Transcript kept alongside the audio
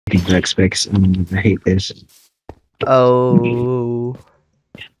Black specs. I hate this. Oh.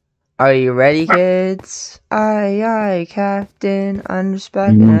 Are you ready, kids? Aye, aye, Captain.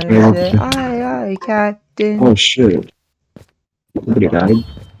 Unrespected. Aye, aye, Captain. Oh shit. Somebody died.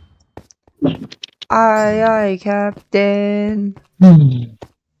 Aye, aye, Captain. No,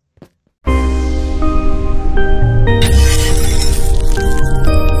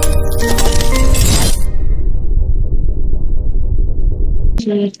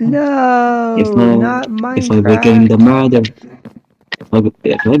 not Minecraft. If I became the murderer, if I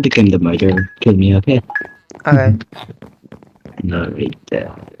became the murderer, kill me, okay? Okay. No, right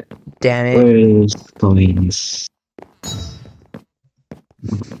there. Damn it. Where's coins?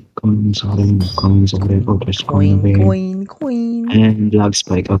 Coins are in, oh, there's coin away. Coin. And lag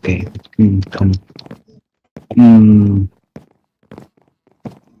spike, okay. Come.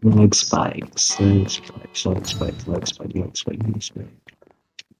 Lag spikes, lag spike.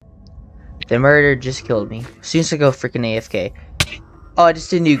 The murderer just killed me. As soon as I go freaking AFK. Oh,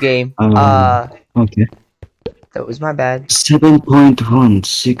 just a new game. Okay. That was my bad. 7.1,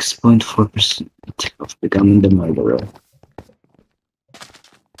 6.4% of becoming the murderer.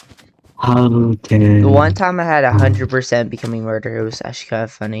 How can... The one time I had 100% becoming murderer, it was actually kind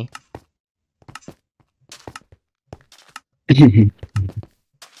of funny.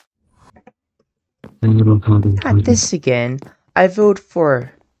 Not this again. I vote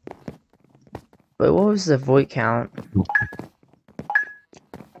for... Wait, what was the vote count?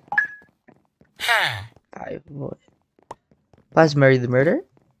 5 vote. Plus Murray the murder?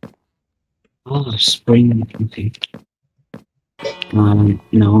 Oh, spring. Okay. No,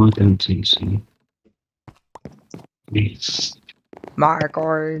 I don't think so. Yes.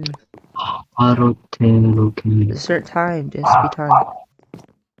 Marcorn. Okay. Insert time. Just be time.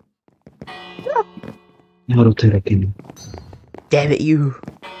 Damn it, you.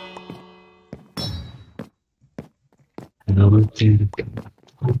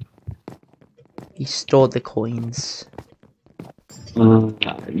 He stole the coins. No,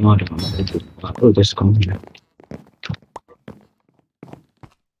 I don't. Oh, there's coin here.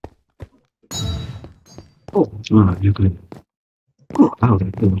 Oh, you're good. Oh,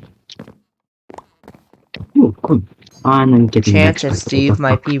 that's good. Oh, cool. I'm getting chance that Steve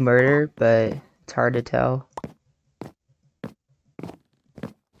might be murdered, but it's hard to tell.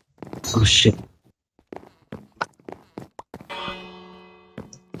 Oh shit.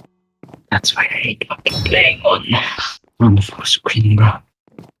 That's why I hate fucking playing on the full screen, bro.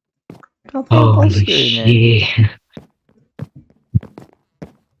 Don't play full screen then.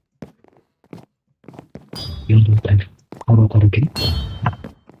 You know that. How about that again?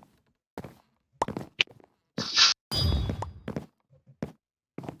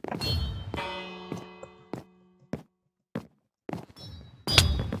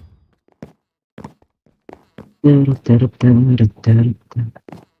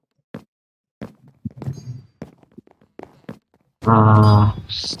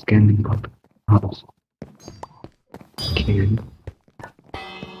 Scanning up house. Okay.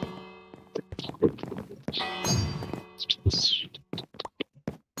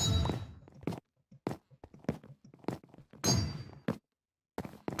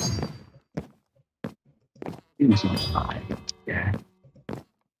 It's not fine. Yeah.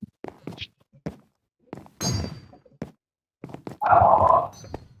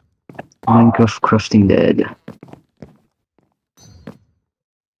 Minecraft crafting dead.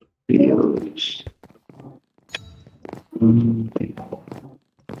 Videos.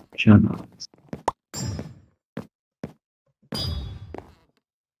 Channels.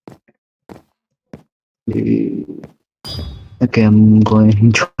 Okay, I'm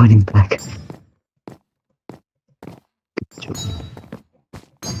joining back.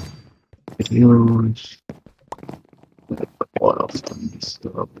 Videos. All of them is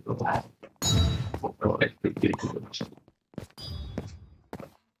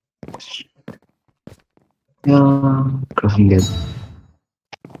yeah, crafting dead.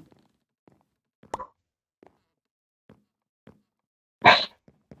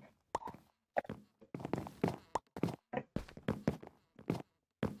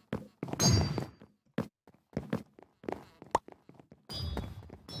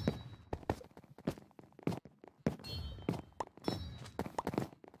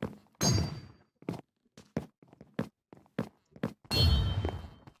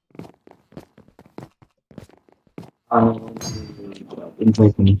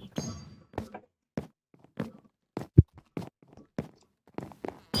 Invite me.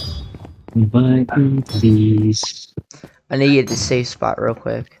 Invite me, please. I need to get the safe spot real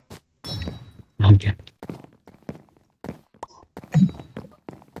quick. Okay.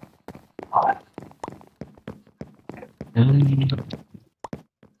 Who's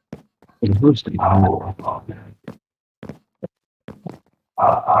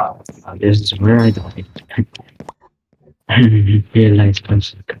this is where I died. Realize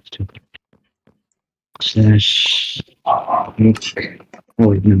person comes to slash nick.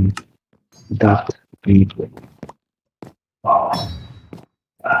 Oh no, dot read.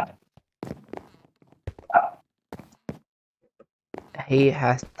 He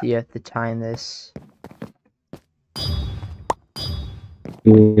has to you have to time this.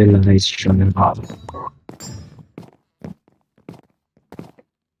 Realize channel.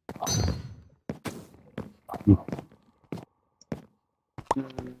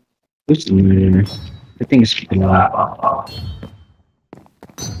 Who's the murderer? I think it's Pilar.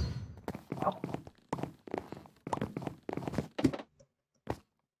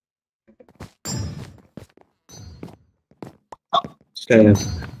 So,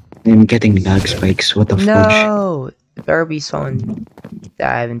 I'm getting lag spikes. What the fudge? No, there be someone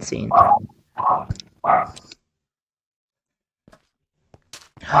that I haven't seen.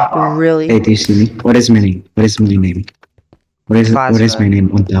 Really? Hey, do you see me? What is my name? What is my name? What is my Plasma.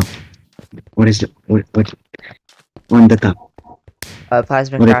 name on top? What is it? What on the top?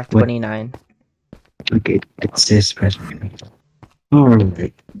 Plasma What- Craft what- 29. Okay, it says President.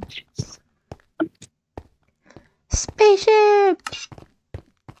 Alright. Spaceship!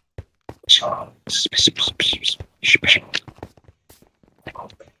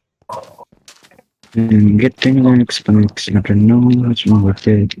 And getting the exponents, never know what's wrong with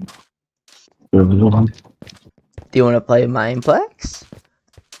it. No, Do you want to play Mineplex?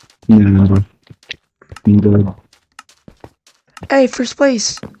 I'm good. Hey, first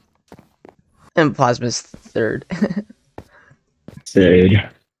place! And Plasma's third. Third.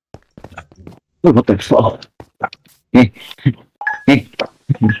 Oh, what the fuck? Hey. Hey.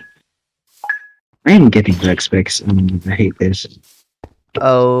 I am getting lag spikes. I hate this.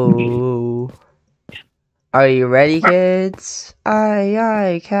 Oh. Are you ready, kids? Aye,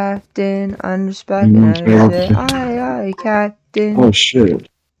 aye, Captain. Unrespected. Mm, Aye, aye, Captain. Oh shit.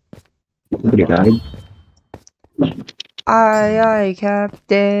 Somebody died. Aye, aye,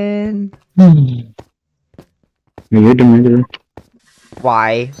 Captain. Are you the murderer?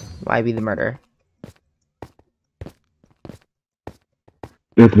 Why? Why be the murderer?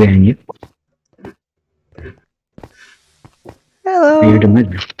 Look behind you. Hello. Are you the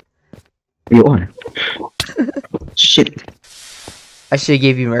murderer? You are. Shit. I should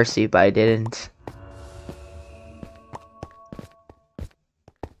give you mercy, but I didn't.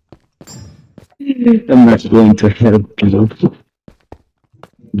 I'm not going to help you.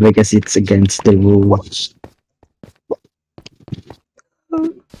 Because it's against the rules.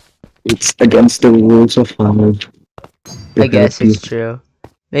 It's against the rules of how I guess it's true.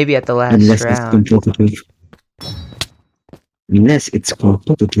 Maybe at the last unless it's round. competitive. Unless it's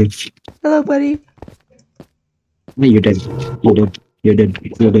competitive. Hello, buddy. No, you're dead. You're dead. You're dead.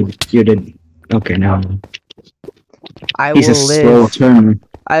 You're dead. You're dead. Okay, now. I He's a will slow live. turner.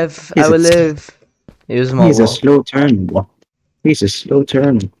 I He's will a- live. It was He's a mobile. slow turner. He's a slow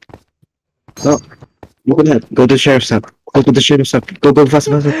turner. Oh, look at that. Go to the sheriff's hut. Go to the sheriff's hut. Go fast,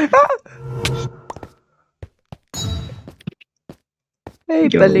 fast. Hey,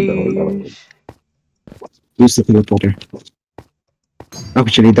 Yo, buddy. Use the teleporter.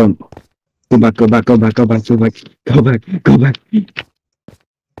 Actually, don't. Go back, go back, go back, go back, go back, go back, go back.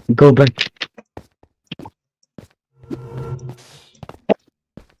 Go back.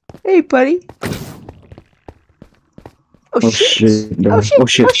 Hey, buddy. Oh, Oh shit. shit. No. Oh, shit. Oh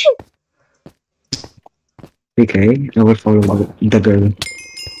shit. Oh, shit. Okay, I will follow the girl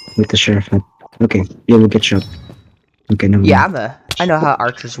with the sheriff hat. Okay, you will get shot. Okay, never Yeah, mind. I know how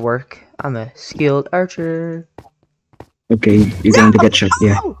archers work. I'm a skilled archer. Okay, you're going to get shot,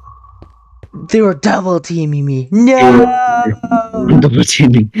 yeah. They were double teaming me. No. Double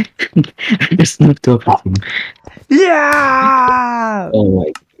teaming. There's no double team. Yeah. Oh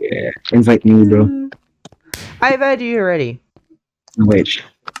my god. Invite me, bro. I invited you already. Wait.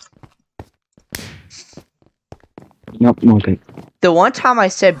 Nope, okay. The one time I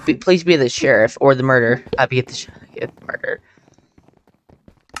said, please be the sheriff or the murder, I'd be the murder.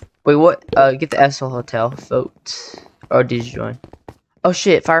 Wait, what? Get the SL Hotel. Vote. Or did you join? Oh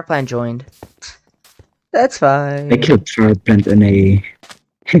shit, Fireplan joined. That's fine. I killed Fireplant in a...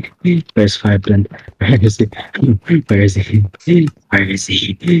 Where's Fireplant? Where is he? Where is he? Where is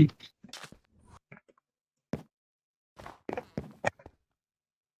he?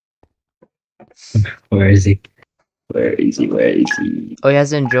 Where is he? Where is he? Where is he? Oh, he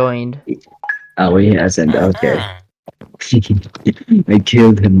hasn't joined. Oh, he hasn't. Okay. I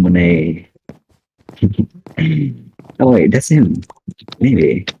killed him when I... Oh wait, that's him.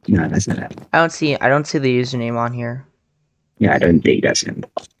 Maybe. No, that's not him. I don't see the username on here. Yeah, I don't think that's him.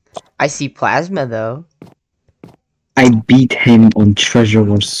 I see Plasma though. I beat him on Treasure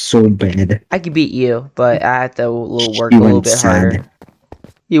Wars so bad. I could beat you, but I have to work He a little went bit sad. harder.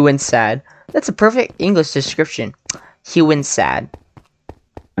 You win sad. That's a perfect English description. He wins sad.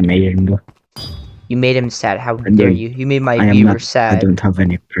 Amazing. You made him sad. How I dare don't- you? You made my I am viewer not. I sad. don't have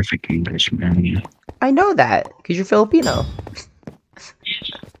any perfect English, man. I know that because you're Filipino.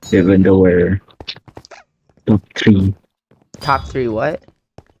 Even though we're top 3 Top 3 what?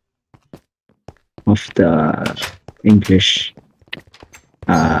 of the English.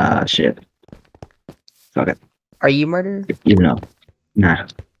 Shit. Fuck it. Are you murder? You know. Nah.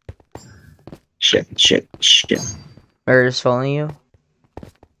 Shit. Murder's following you?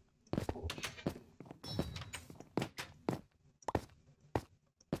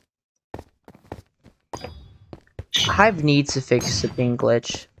 Hive needs to fix the ping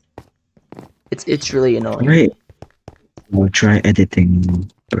glitch. It's really annoying. Right. We'll try editing.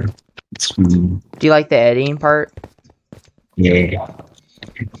 It's Do you like the editing part? yeah.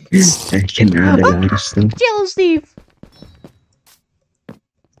 I can add a lot of stuff. Yellow Steve!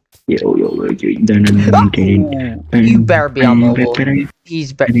 Yo. You better be on mobile. He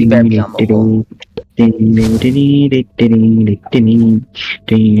better be on mobile. It's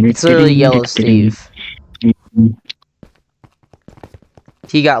literally Yellow Steve.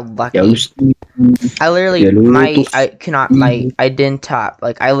 He got lucky. Yellow Steve. I literally I didn't tap.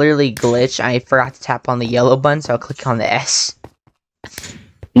 Like I literally glitched. I forgot to tap on the yellow button, so I'll click on the S.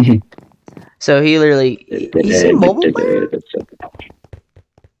 So he literally he's a mobile player?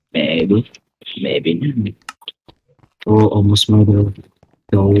 Maybe. Oh, almost murder.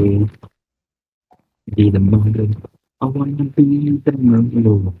 Go be the murder. I wanna be the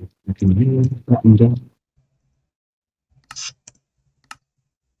murder. I can hear nothing down.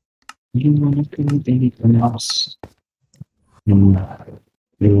 You wanna be anything else?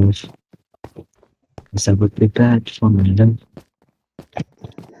 Yes. I would be bad for my love.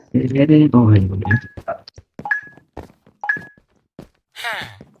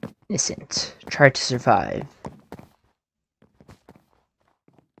 Innocent. Try to survive.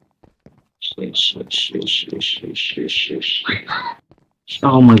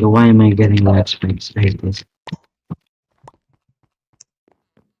 Oh my god, why am I getting lag spikes? I hate this.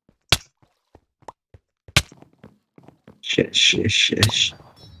 Shit.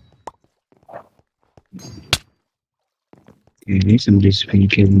 Okay, somebody's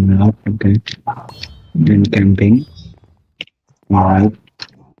speaking out, okay. Then camping. Alright.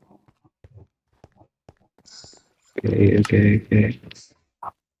 Okay.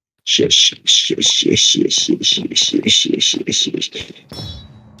 Shit.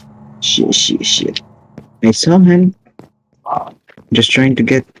 I saw him. Just trying to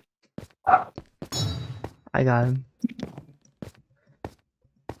get. I got him.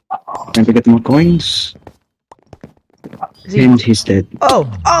 Trying to get more coins. And he's dead. Oh!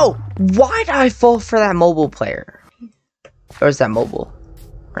 Why did I fall for that mobile player? Or is that mobile?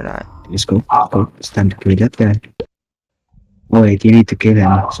 Or not? Let's go. It's time to kill that guy. Oh wait, you need to kill him,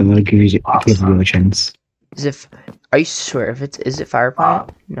 so I'll give you a chance. Are you sure if is it Fire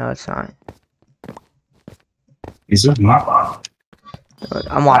Plant? No, it's not. Is it not?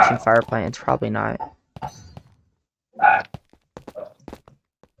 I'm watching Fire Plant, it's probably not.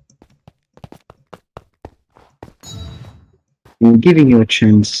 I'm giving you a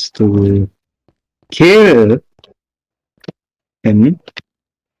chance to kill him.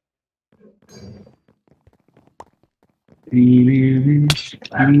 What's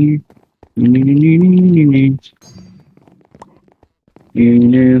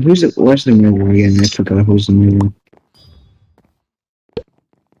the mirror again? I forgot who's the mirror.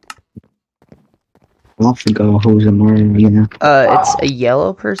 I forgot who's the mirror again. It's a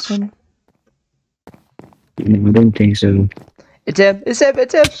yellow person. No, I don't think so. It's him.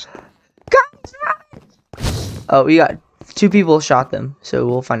 Guys, run! Oh, we got 2 people shot them, so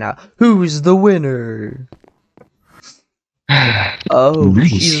we'll find out who's the winner. Oh,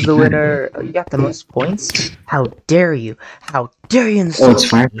 Nice. he's the winner. Oh, you got the most points? How dare you? How dare you insult Oh, it's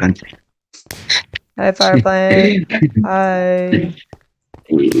Fire Plant. Hi, Fire Plant. Hi.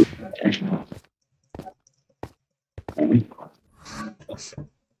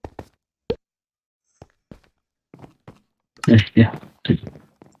 Yeah.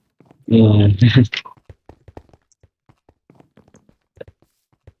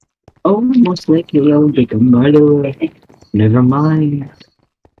 Oh, most likely I'll become murderer. Never mind.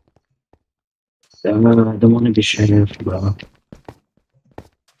 I don't want to be sheriff, bro.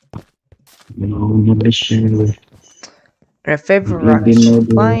 No, not be sheriff. Our favorite You've been rockets murdered.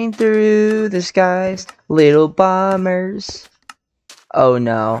 flying through the skies, little bombers. Oh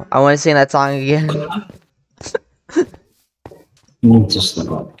no, I want to sing that song again. Just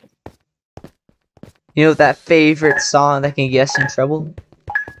You know that favorite song that can get us in trouble?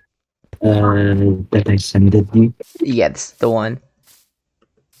 that I sent you. Yeah, that's the one.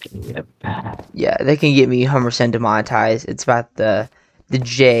 Yep. Yeah, that can get me 100% demonetized. It's about the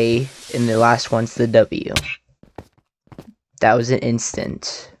J, and the last one's the W. That was an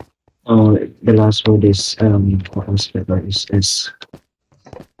instant. Oh, the last word is what was that? Is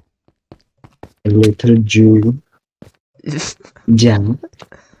a little Jew. Jam.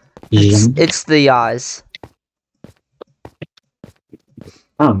 Jam. It's the Yaz.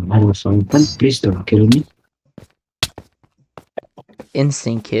 Hello, son. Please don't kill me.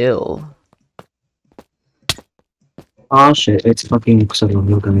 Instant kill. Oh shit! It's fucking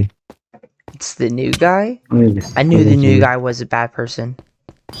Salongo guy. It's the new guy? Oh, yeah. I knew Oh, the new yeah. guy was a bad person.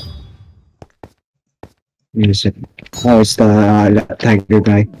 Wait a second. Oh, it's the tiger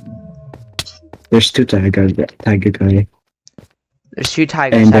guy. There's two tiger guy, There's two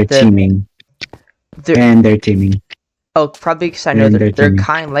tigers and they're at the... teaming. And they're teaming. Oh, probably because I know And their they're teaming.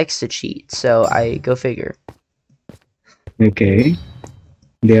 kind likes to cheat, so I go figure. Okay.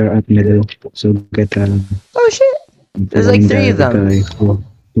 They're at middle, so get Oh shit! There's like 3 of them. The guy who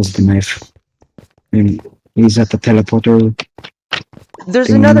has the knife, and he's at the teleporter. There's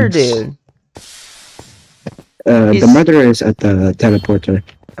things. another dude. The He's- murderer is at the teleporter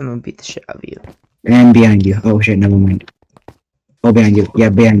I'm gonna beat the shit out of you. and behind you. Oh shit! Never mind. Oh, behind you. Yeah,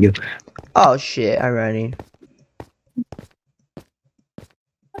 behind you. Oh shit, I'm running.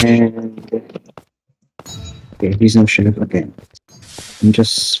 And okay, he's no sheriff. Okay, I'm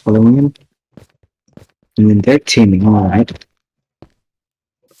just following him. And then they're teaming. All right.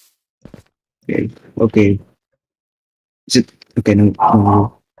 Okay. Okay. Is it okay? No.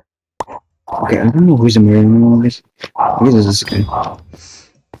 No. Okay, I don't know who's the murderer in all this. I guess it's this guy.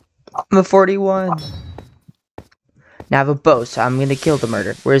 I'm a 41. Now I have a bow, so I'm gonna kill the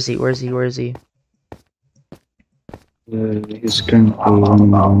murderer. Where is he? Where is he? Where is he? He's currently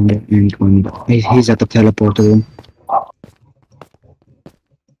running around and going. He's at the teleporter room.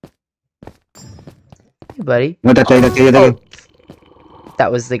 Hey, buddy. No, that guy.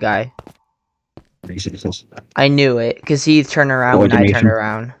 That was the guy. Jesus. I knew it, because he turned around when I turned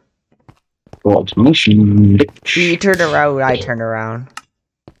around. Automation. He turned around when I turned around.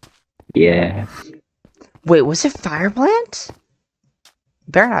 Yeah. Wait, was it Fire Plant?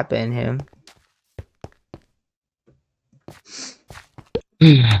 Better not been him.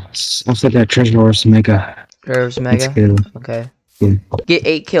 After that, Treasure Wars Mega. There's Let's Mega. go. Okay. Yeah. Get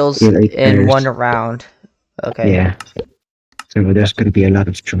 8 kills Get 8 in players. 1 round. Okay. Yeah. So there's gonna be a lot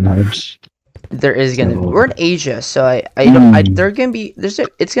of tribes. There is gonna. So- We're in Asia, so I don't. They're gonna be.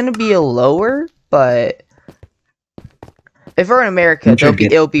 It's gonna be a lower, but if we're in America, I'm sure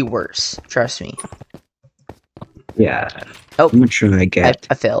it'll be worse. Trust me. Yeah. Oh. I'm not sure I get.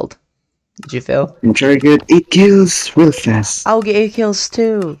 I failed. Did you fail? I'm sure I get 8 kills real fast. I'll get 8 kills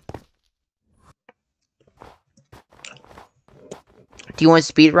too. Do you want to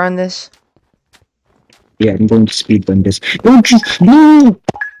speed run this? Yeah, I'm going to speedrun this. Don't you? No!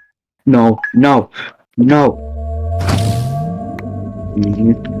 No, no, no.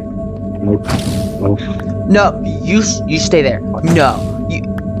 Nope. Oh. No, you stay there. No,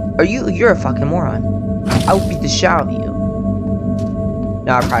 you're a fucking moron. I will beat the shit out of you.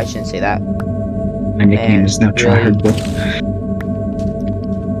 No, I probably shouldn't say that. My nickname is now really? Tryhard.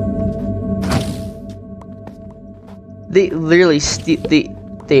 They literally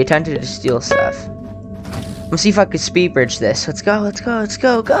they attempted to steal stuff. Let's see if I could speed bridge this. Let's go,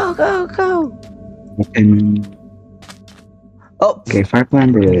 go. And Oh, okay,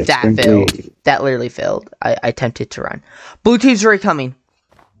 Fireplander is that currently- failed. That literally failed. I attempted to run. Blue team's already coming.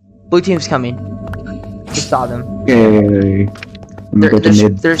 Blue team's coming. Just saw them. Okay. I'm gonna go to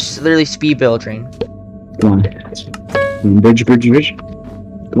mid. They're literally speed building. Come on. Bridge.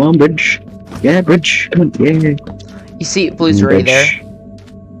 Come on, bridge. Yeah, bridge. Come on, yeah. You see, blue's already there. I'm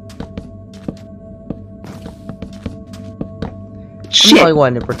the only Shit,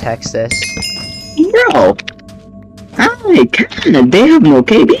 one that protects this. bro. I can't. They have no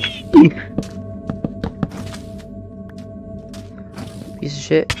KB. Piece of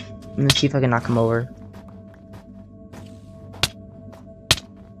shit. I'm gonna see if I can knock him over.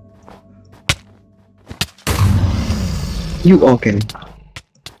 You okay?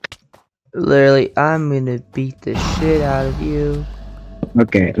 Literally, I'm gonna beat the shit out of you.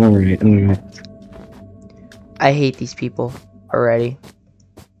 Okay, alright. I hate these people already.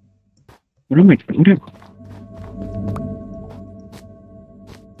 What am I?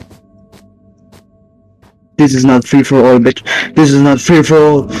 This is not free for all, bitch. This is not free for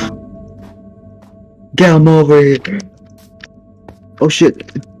all. Get him over here. Oh shit.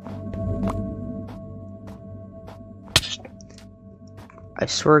 I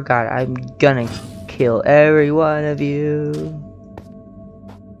swear to God, I'm gonna kill every one of you.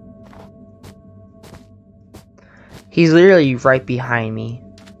 He's literally right behind me.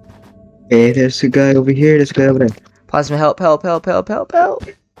 Hey, there's a guy over here. There's a guy over there. Plasma, help, help, help, help, help, help.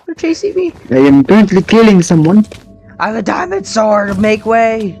 They're chasing me. I am currently killing someone. I have a diamond sword. Make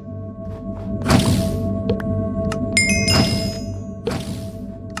way.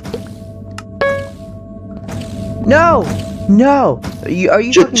 No, no. Are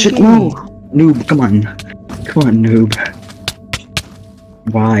you Shit, fucking shit, kidding me? no. Noob, come on. Come on, noob.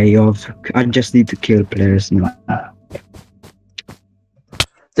 Why? I just need to kill players now.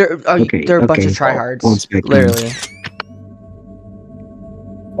 They're a bunch of tryhards. Literally.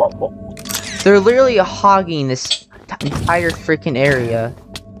 They're literally hogging this entire freaking area.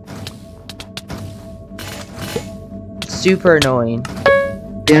 Super annoying.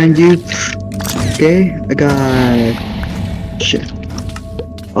 Behind you. Okay, I got shit.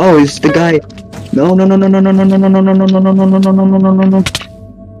 Oh, it's the guy. No.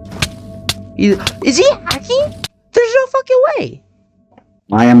 Is he hacking? There's no fucking way.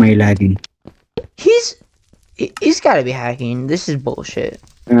 Why am I lagging? He's gotta be hacking. This is bullshit.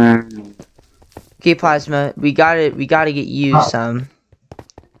 Okay, Plasma, we gotta get you some.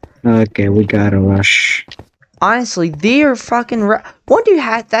 Okay, we gotta rush. Honestly, they are fucking.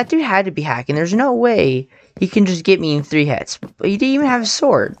 That dude had to be hacking. There's no way he can just get me in 3 hits. But he didn't even have a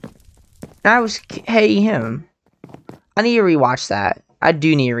sword. And I was hitting him. I need to rewatch that. I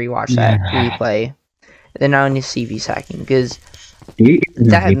do need to rewatch that replay. Then I need to see if he's hacking because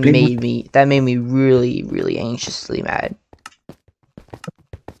that made me really, really anxiously mad.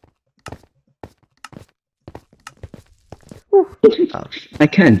 Oh. I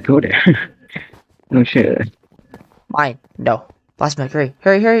can't go there. No shit. Mine. No. Plasma, hurry,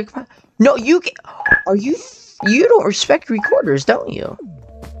 come on. No, you don't respect recorders, don't you?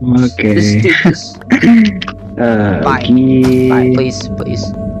 Okay. This. Bye. Bye, please.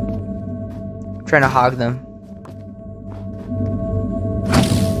 I'm trying to hog them.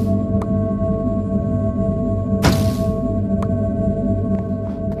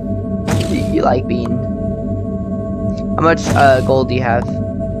 You like being. How much gold do you have?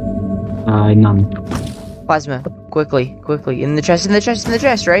 None. Plasma, quickly. In the chest,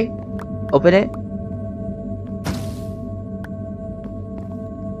 right? Open it.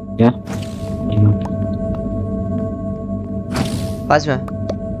 Yeah. Plasma.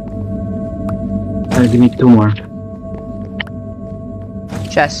 Give me 2 more.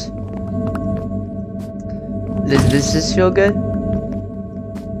 Chest. Does this feel good?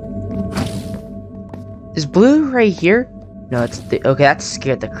 Is Blue right here? No, it's okay. That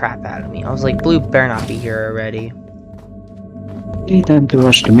scared the crap out of me. I was like, Blue better not be here already. Okay, time to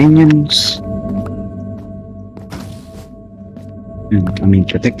rush the minions. I mean,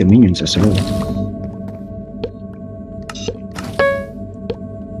 protect the minions as well.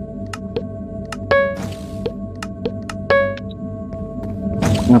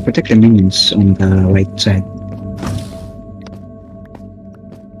 Protect the minions on the right side.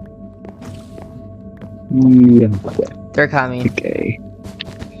 Yeah. They're coming. Okay.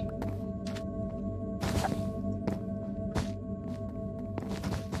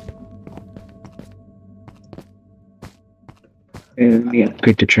 Yeah,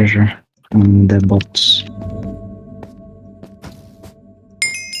 upgrade the treasure on the bots.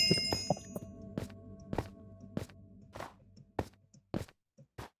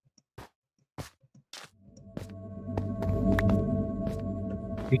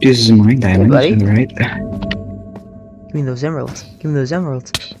 This is my diamond, hey, right? Give me those emeralds.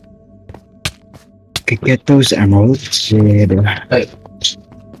 Okay, get those emeralds. Yeah.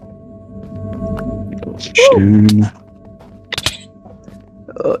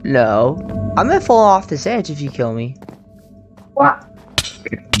 No. I'm gonna fall off this edge if you kill me. What?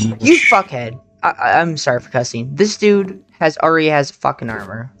 You fuckhead. I'm sorry for cussing. This dude already has fucking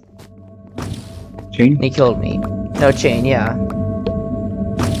armor. Chain? And he killed me. No, chain, yeah.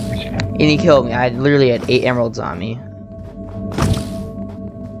 And he killed me. I literally had 8 emeralds on me.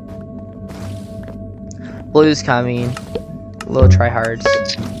 Blue's coming. Little tryhards.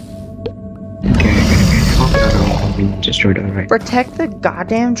 Okay. Destroyed, alright. Protect the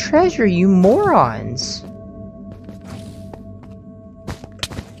goddamn treasure, you morons!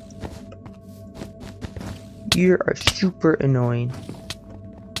 You are super annoying.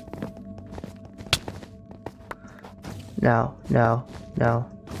 No.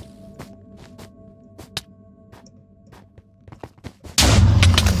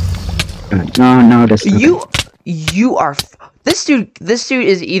 God. No, no, that's not You are. This dude is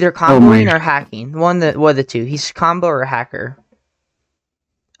either Oh my. comboing or hacking. One of the two. He's combo or hacker.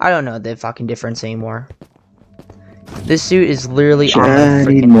 I don't know the fucking difference anymore. This dude is literally on my I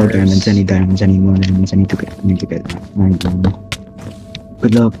need freaking more nerves. diamonds. I need diamonds. I need more diamonds. I need to get.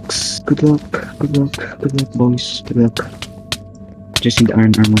 Good luck. Good luck. Good luck. Good luck, boys. Good luck. Just need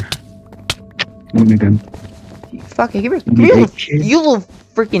iron armor. Oh my god. Fuck it, give me, Need you 8 little, kills. you little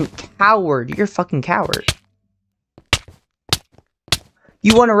freaking coward. You're a fucking coward.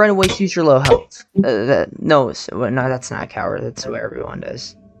 You want to run away, choose your low health. No, that's not a coward. That's what everyone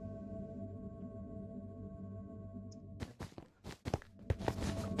does.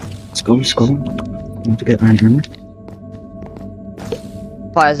 Let's go. Let's go. I need to get iron armor.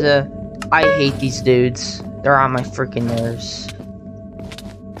 Plaza, I hate these dudes. They're on my freaking nerves.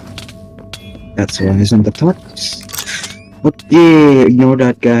 That's why he's on the top. Okay, ignore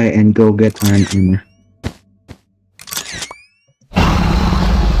that guy and go get iron armor.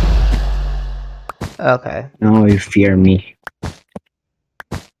 Okay. Now you fear me.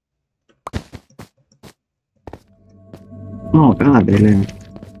 Oh god, really?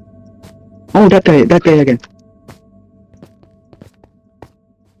 Oh, that guy again.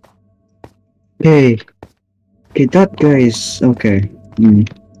 Okay. Okay, that guy is okay.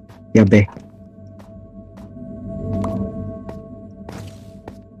 Yeah, bae.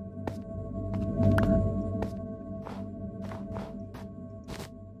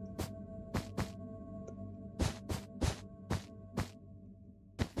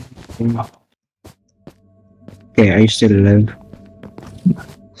 Okay, are you still alive?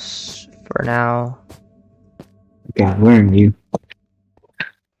 For now. Okay, where are you?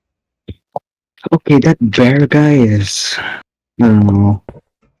 Okay, that bear guy is... I don't know.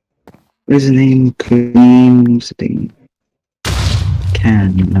 What is his name? Clean thing.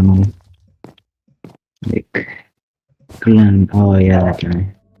 Can, no. Like... Glenn. Oh yeah, that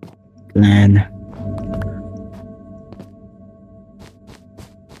guy. Glenn.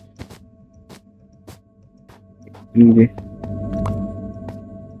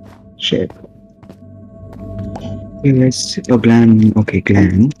 Shit. Okay, let's... Oh, Glenn. Okay,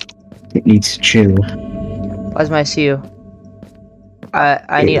 Glenn. It needs to chill. Where's my CU?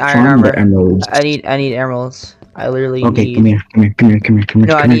 I need farm iron the armor. emeralds. I need emeralds. I literally Okay, need. come here.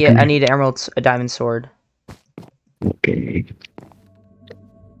 No, I come here. need emeralds, a diamond sword. Okay.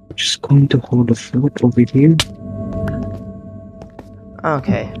 Just going to hold the fort over here.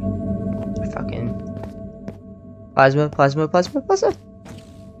 Okay. Fucking. Plasma. Come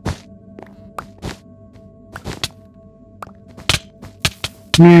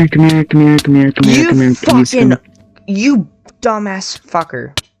here. You Please, fucking. You dumbass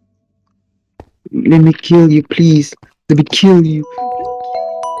fucker. let me kill you, please. Let me kill you.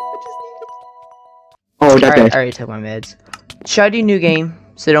 Oh, that I guy. already took my meds. Should I do new game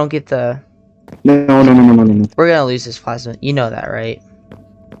so they don't get the? No. We're gonna lose this plasma. You know that, right?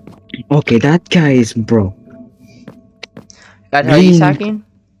 Okay, that guy is bro. Got how he's Green. hacking?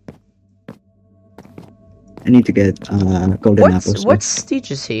 I need to get golden apples. What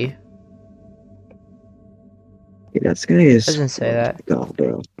stage is he? Okay, that guy is. Doesn't say that. God,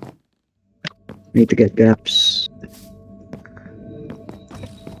 bro. Need to get gaps.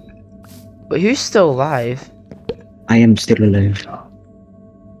 But who's still alive? I am still alive.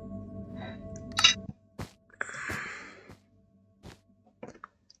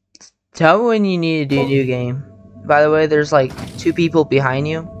 Tell me when you need to do a new game. By the way, there's like 2 people behind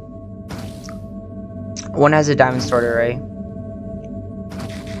you. One has a diamond sword array.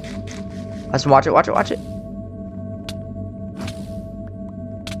 Let's watch it.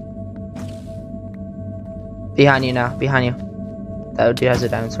 Behind you now, behind you. That dude has a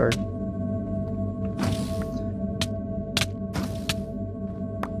diamond sword.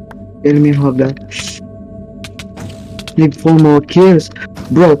 Let me have that. Need 4 more kills.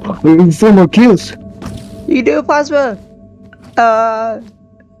 Bro, we need 4 more kills. You do, Plasma!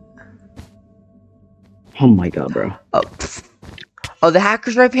 Oh my god, bro. Oh, the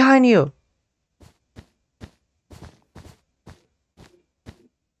hacker's right behind you!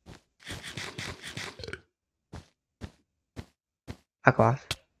 Back off.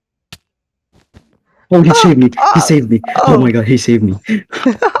 Oh, he saved me. He saved me. oh. Oh my god, he saved me.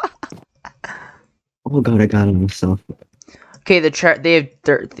 Oh god, I got him myself. Okay,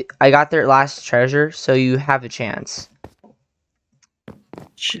 I got their last treasure, so you have a chance.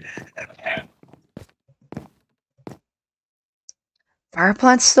 Shit. Fire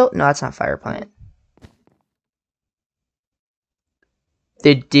plant still? No, it's not fire plant.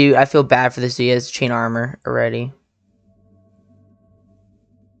 I feel bad for this dude. He has chain armor already.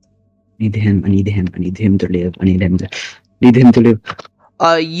 Need him. I need him. I need him to live. I need him to. Need him to live.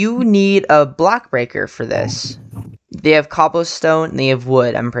 You need a block breaker for this. They have cobblestone and they have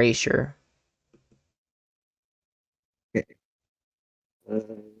wood, I'm pretty sure.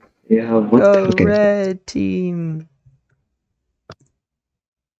 Yeah. What? Go Okay. red team.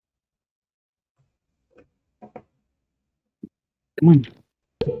 Come on.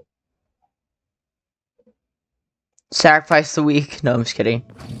 Sacrifice the weak. No, I'm just kidding.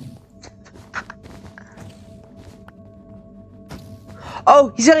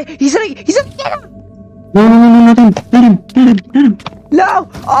 Oh, he's gonna get him! No, not him. Not him. Not him. Not him. No!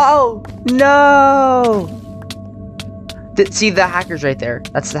 Oh, no! See the hacker's right there.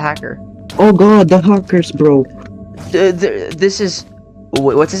 That's the hacker. Oh god, the hackers, bro. This is...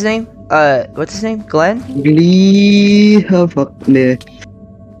 What's his name? What's his name? Glenn? Fuck the...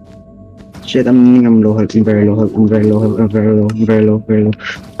 Shit, I'm low health. I'm very low health. I'm very low health. I'm very low. I'm very low. Very low.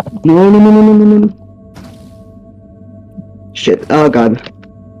 No. Shit. Oh god.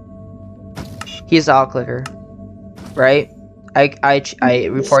 He's the auto clicker. Right? I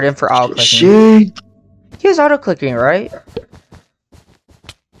reported him for auto clicking. Shit. He was auto clicking, right?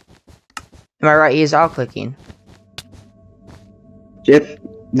 Am I right? He is auto clicking. Shit.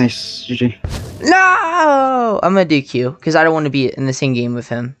 Nice. GG. No! I'm gonna do Q because I don't want to be in the same game with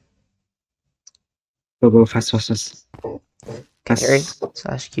him. Go fast. Carry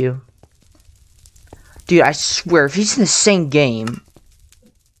 / Q. Dude, I swear, if he's in the same game,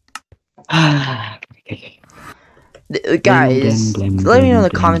 guys, let me know in the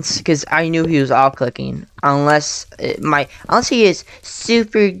comments because I knew he was auto clicking. Unless he is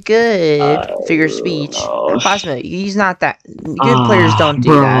super good figure of speech. Plasma, he's not that good. Players don't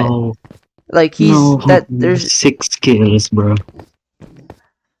do that. Like there's 6 kills, bro.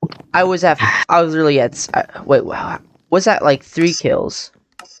 I was really at wait, wow. Was that like 3 kills?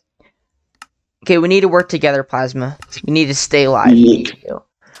 Okay, we need to work together, Plasma. We need to stay alive. We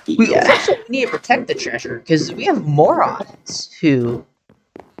also need to protect the treasure because we have morons who.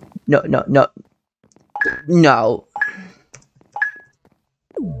 No.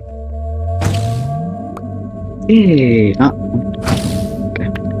 Hey.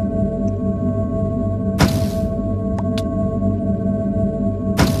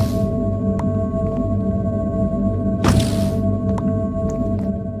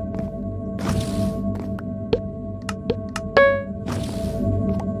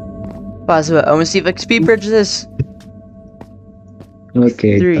 Plasma, I want to see if I can speed bridge this.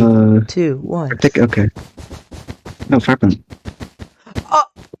 Okay. 3, 2, 1. Protect. Okay. No, Farpon. Oh,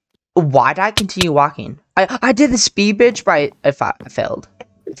 why did I continue walking? I did the speed bridge, but I failed.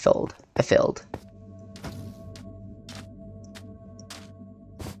 I failed.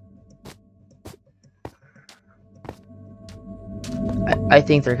 I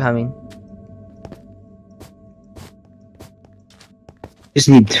think they're coming. Just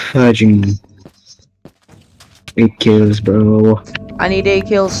need fudging 8 kills, bro. I need 8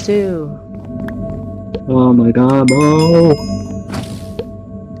 kills too. Oh my god, bro.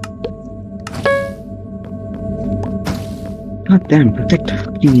 God damn, protect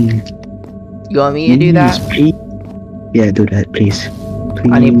fucking. You want me to do that? Please. Yeah, do that, please.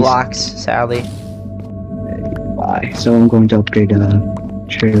 I need blocks, sadly. Bye. So I'm going to upgrade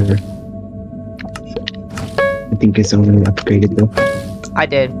chair. I think it's already upgraded though. I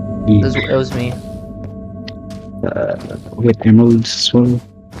did. Yeah. It was me. With emeralds as well.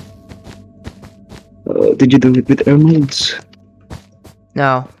 Did you do it with emeralds?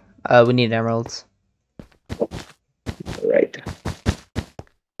 No. We need emeralds. Right.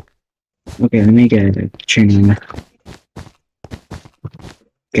 Okay, let me get a chain.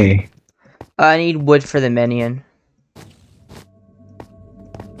 Okay. I need wood for the minion.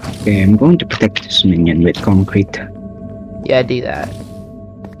 Okay, I'm going to protect this minion with concrete. Yeah, do that.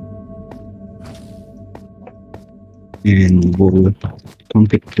 And wool.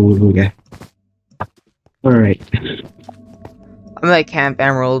 Concrete wool, yeah. Alright. I'm gonna camp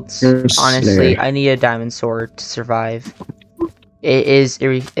emeralds. Yes, Honestly, there. I need a diamond sword to survive. It's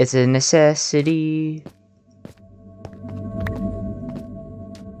a necessity.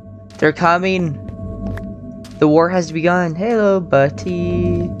 They're coming. The war has begun. Hello,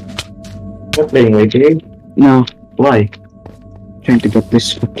 buddy. Not playing with Jade? No, Why? trying to get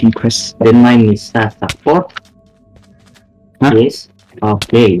this fucking quest. Then mine is stuck 4? Huh? Yes?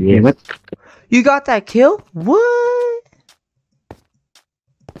 Okay, Yeah, yes. what? You got that kill? What?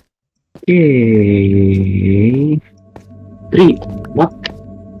 Okay. 3. What?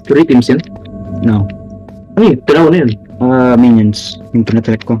 3 teams yun? No. Ano yun? Tiraw na yun. Minions. Yung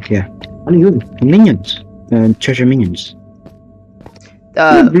pinatalik ko, yeah. Ano yun? Minions. Treasure minions.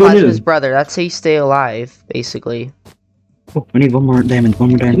 Blue Plasma's nail. brother. That's how you stay alive, basically. Oh, I need one more diamond. One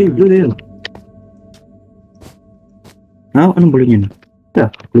more Ano diamond. yung blue nail? Ah, anong bulon yun?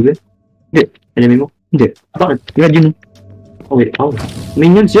 Blue nail? Hindi. Enemy mo? Hindi. Bakit? Yan yun. Oh, wait. Oh.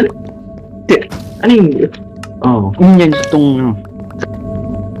 Minions yun? Hindi. Ano yung... Oh. Yan itong ano.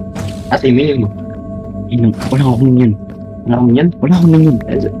 Ate, minion mo. Wala akong minion. Wala kang minion? Wala akong minion.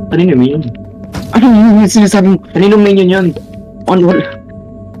 Kanino yung minion? Ano yung sinasabi mo? Kaninong minion yun? Wala.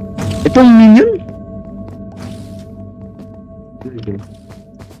 Itong minion?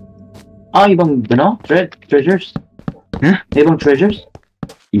 Ah, ibang, ano? Treasures? Huh? Ibang treasures?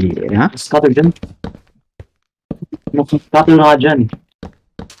 Yeah. Scatter dyan. Scatter na ka dyan.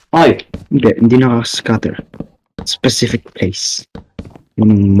 Ay! Hindi naka-scatter. Specific place.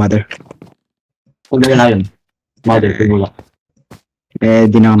 Yung mother. Huwag na yun. Mother, pinula.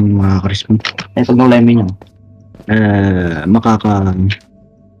 Di na kami makaka-respond. Pag nawala yung minion.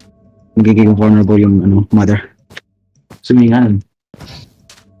 Magiging vulnerable yung ano, mother. Sumingan.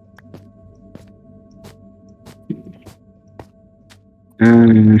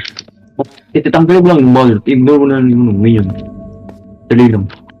 Ititanggalog lang yung mother. Ignore mo na yung minion. Dali lang.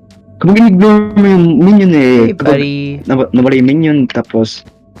 Kapag in-ignore mo yung minion Hey, kapag buddy. nawala yung minion, tapos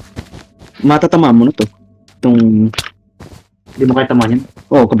matatama mo na to. Itong, Hindi mo kaya tamaan yan.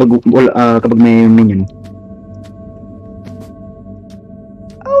 kapag may minion.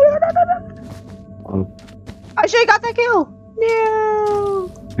 I should have got that kill.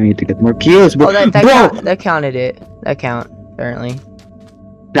 No. I need to get more kills, bro. Oh, that Bro! that counted it. That count apparently.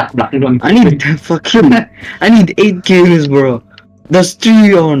 Black lang. I need fucking, I need 8 kills, bro. That's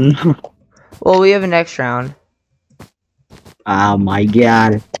 3 on. Well, we have a next round. Oh my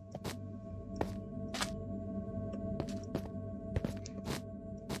god.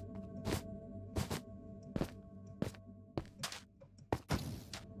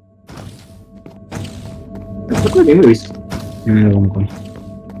 Anyways. Ewan ko.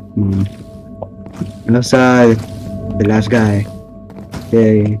 Nasa the last guy.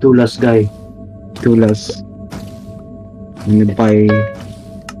 Okay, Two last guy. two last. Let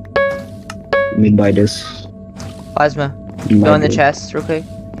me buy this. Plasma, Let me go buy in the this. chest real quick.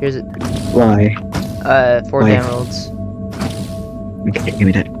 Here's it. Why? 4 Why? emeralds. Okay, give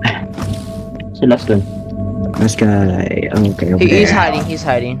me that. Si last guy. Last guy. Okay, over He's there. hiding. He's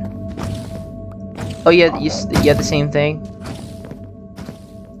hiding. Oh yeah, you have the same thing.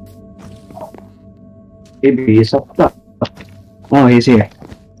 Maybe he's up top. Oh, he's here.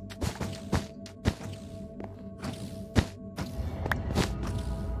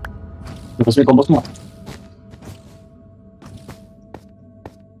 Tapos may combos mo.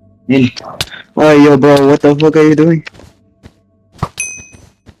 In. Oh, yo, bro, what the fuck are you doing?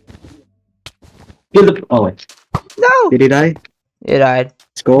 Kill the... Oh, wait. No, Did he die? it died.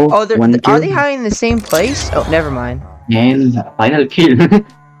 Let's go. Oh, they're, One are kill. they hiding in the same place? Oh, never mind. And final kill.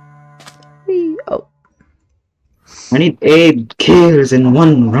 Whee. Oh, I need 8 kills in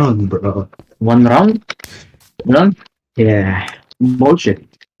 1 round, bro. 1 round? Run? Yeah. Bullshit.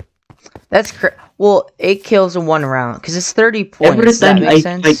 that's well, 8 kills in 1 round because it's 30 points. Every Does that time I make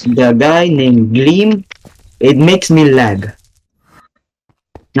fight sense? the guy named Gleam, it makes me lag.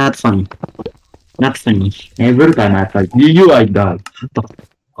 Not funny. Not funny. Every time I fight you, I die.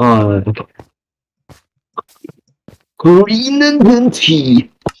 Okay. Korean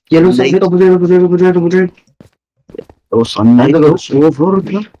Venti. Yellow Like- side. Over there. Oh, sunlight goes over.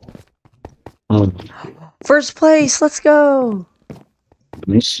 Oh, First place. Let's go.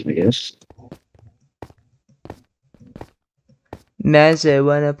 nice, I guess. Meze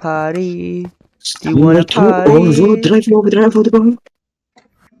wanna party. You wanna Oh, party? drive over.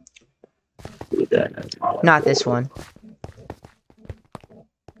 Not this one.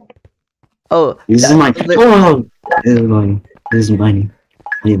 Oh, This is that- mine. li- Oh, this is mine. This is mine.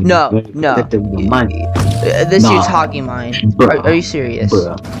 I am No, very no. protective of mine. This Nah. dude's hogging mine. Bruh. Are you serious?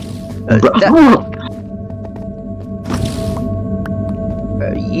 Bruh. That- Oh,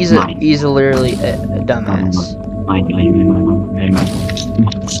 He's Mine. literally a dumbass.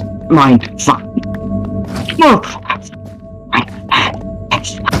 Mine. Fuck. No.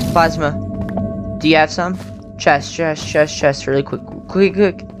 Plasma, do you have some? Chest, really quick.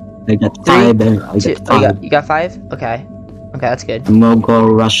 I got 3, 5. I 2, got 5. you got 5? Okay, that's good. Mogo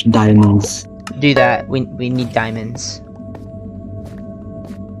Rush Diamonds. Do that. We need diamonds.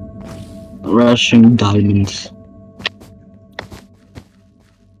 Russian Diamonds.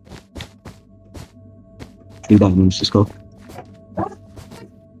 2 diamonds, let's go.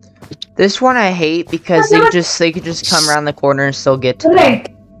 This one I hate because they could just come around the corner and still get to me.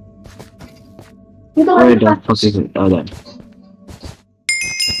 Where the fuck is it? Oh, there.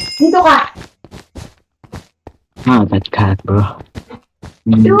 Dito ka. Ah, that cat, bro.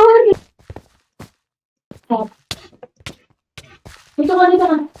 Doon. Dito ka, dito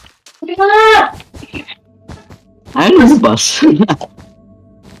ka. Dito ka nga. Ano boss?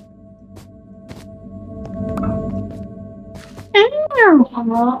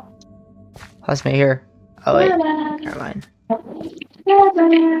 Housemate here. Oh wait, never mind.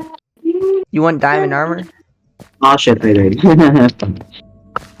 You want diamond armor? Oh shit, wait. I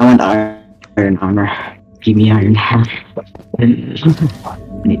want iron armor. Give me iron.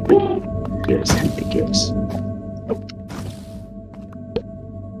 Need kills and the kills.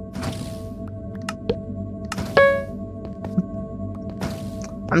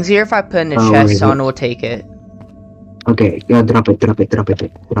 I'm here if I put in a Oh, chest, wait, someone wait. will take it. Okay, yeah, drop it.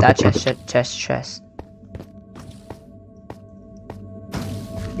 That Drop chest.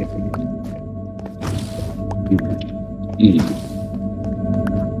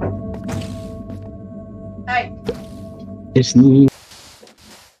 Ay. Just need.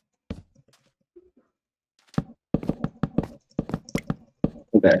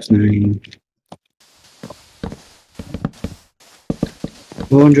 That's 9.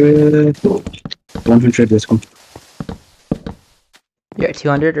 200. 100, let's go. You're at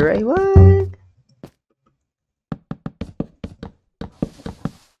 200 already? What?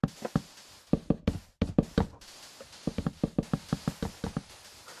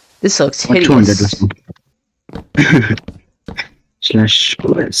 This looks Or 200, let's hideous. go. Slash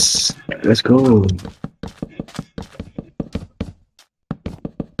quest. Let's go.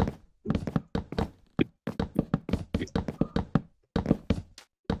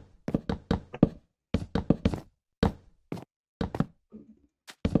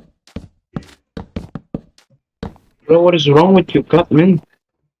 Bro, what is wrong with you, cut, man?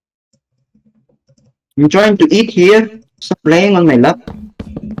 I'm trying to eat here. Stop playing on my lap.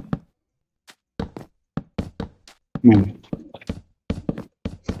 Man.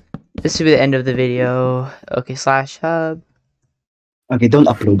 This will be the end of the video. Okay, slash hub. Okay, don't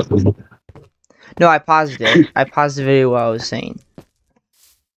upload. No, I paused it. I paused the video while I was saying.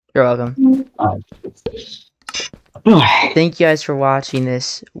 You're welcome. Thank you guys for watching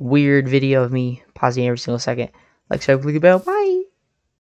this weird video of me pausing every single second. Like, subscribe, click the bell. Bye.